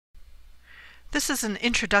This is an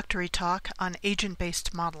introductory talk on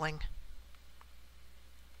agent-based modeling.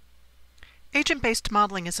 Agent-based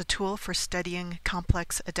modeling is a tool for studying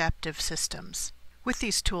complex adaptive systems. With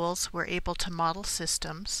these tools, we're able to model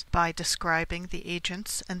systems by describing the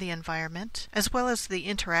agents and the environment, as well as the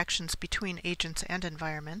interactions between agents and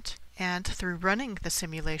environment. And through running the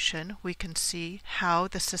simulation, we can see how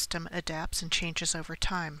the system adapts and changes over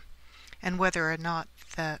time, and whether or not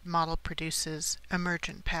the model produces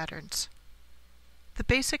emergent patterns. The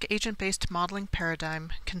basic agent-based modeling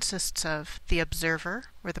paradigm consists of the observer,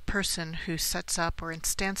 or the person who sets up or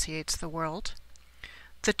instantiates the world,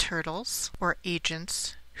 the turtles, or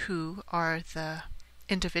agents, who are the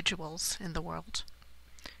individuals in the world,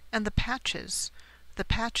 and the patches. The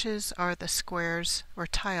patches are the squares or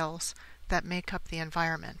tiles that make up the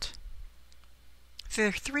environment. There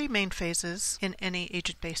are three main phases in any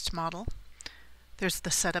agent-based model. There's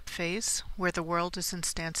the setup phase, where the world is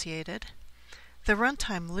instantiated, the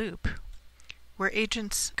runtime loop, where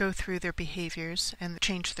agents go through their behaviors and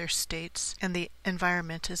change their states, and the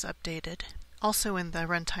environment is updated. Also in the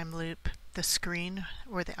runtime loop, the screen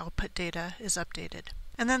or the output data is updated.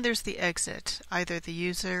 And then there's the exit. Either the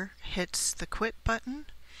user hits the quit button,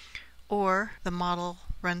 or the model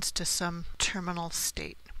runs to some terminal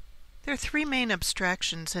state. There are three main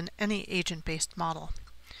abstractions in any agent-based model.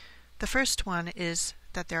 The first one is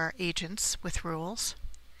that there are agents with rules.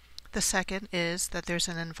 The second is that there's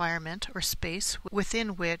an environment or space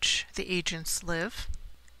within which the agents live.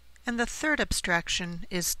 And the third abstraction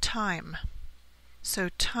is time. So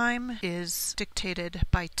time is dictated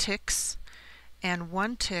by ticks, and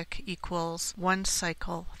one tick equals one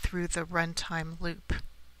cycle through the runtime loop.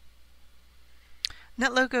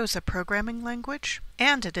 NetLogo is a programming language,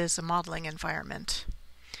 and it is a modeling environment.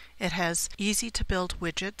 It has easy-to-build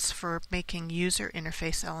widgets for making user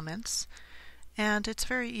interface elements, and it's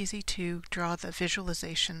very easy to draw the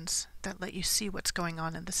visualizations that let you see what's going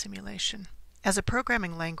on in the simulation. As a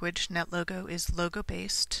programming language, NetLogo is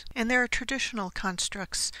logo-based, and there are traditional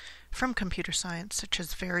constructs from computer science such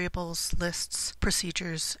as variables, lists,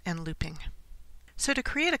 procedures, and looping. So to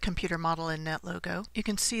create a computer model in NetLogo, you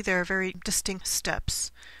can see there are very distinct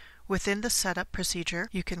steps. Within the setup procedure,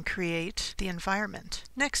 you can create the environment.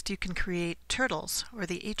 Next, you can create turtles, or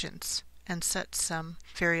the agents, and set some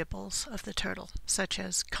variables of the turtle, such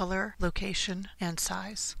as color, location, and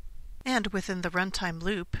size. And within the runtime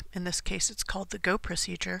loop, in this case it's called the go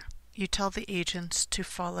procedure, you tell the agents to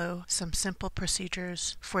follow some simple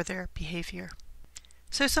procedures for their behavior.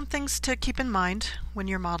 So some things to keep in mind when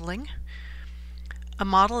you're modeling. A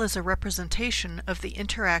model is a representation of the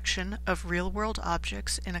interaction of real-world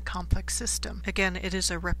objects in a complex system. Again, it is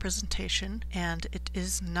a representation, and it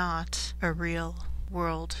is not a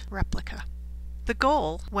real-world replica. The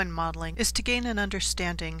goal, when modeling, is to gain an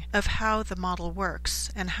understanding of how the model works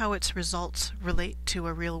and how its results relate to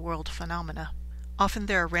a real-world phenomena. Often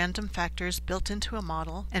there are random factors built into a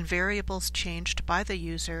model, and variables changed by the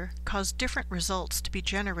user cause different results to be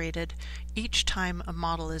generated each time a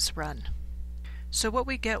model is run. So what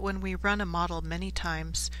we get when we run a model many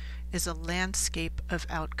times is a landscape of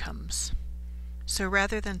outcomes. So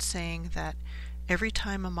rather than saying that every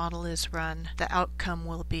time a model is run, the outcome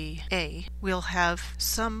will be A, we'll have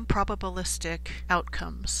some probabilistic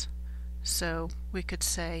outcomes. So we could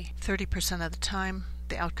say 30% of the time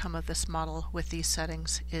the outcome of this model with these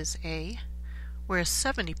settings is A, whereas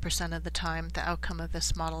 70% of the time the outcome of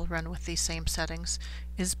this model run with these same settings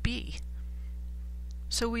is B.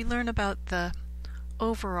 So we learn about the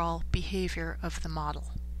overall behavior of the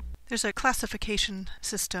model. There's a classification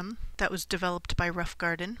system that was developed by Rough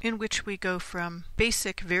Garden, in which we go from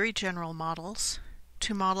basic, very general models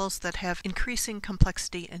to models that have increasing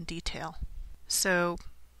complexity and detail. So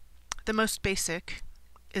the most basic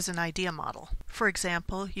is an idea model. For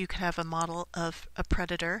example, you could have a model of a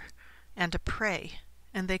predator and a prey,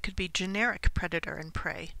 and they could be generic predator and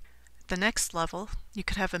prey. The next level, you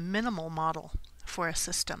could have a minimal model for a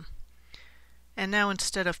system. And now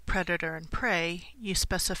instead of predator and prey, you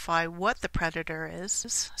specify what the predator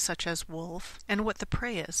is, such as wolf, and what the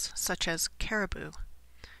prey is, such as caribou.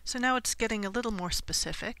 So now it's getting a little more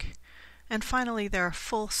specific. And finally, there are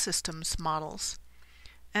full systems models.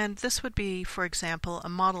 And this would be, for example, a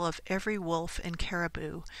model of every wolf and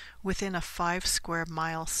caribou within a 5 square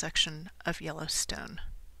mile section of Yellowstone.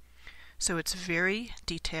 So it's very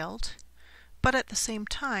detailed, but at the same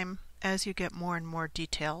time, as you get more and more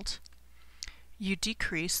detailed, you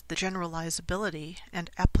decrease the generalizability and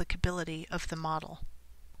applicability of the model.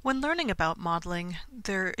 When learning about modeling,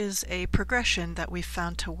 there is a progression that we've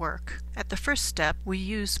found to work. At the first step, we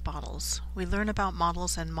use models. We learn about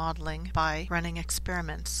models and modeling by running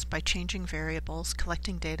experiments, by changing variables,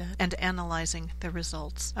 collecting data, and analyzing the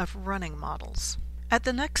results of running models. At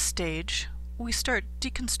the next stage, we start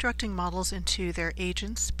deconstructing models into their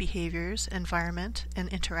agents, behaviors, environment, and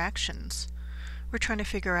interactions. We're trying to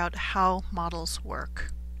figure out how models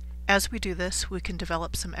work. As we do this, we can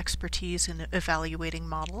develop some expertise in evaluating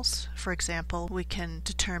models. For example, we can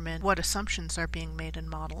determine what assumptions are being made in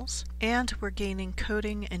models, and we're gaining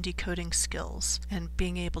coding and decoding skills, and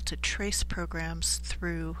being able to trace programs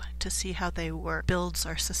through to see how they work builds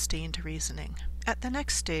our sustained reasoning. At the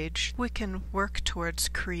next stage, we can work towards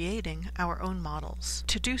creating our own models.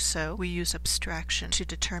 To do so, we use abstraction to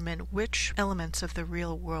determine which elements of the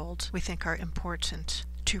real world we think are important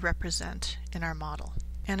to represent in our model.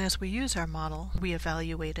 And as we use our model, we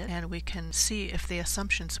evaluate it and we can see if the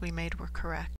assumptions we made were correct.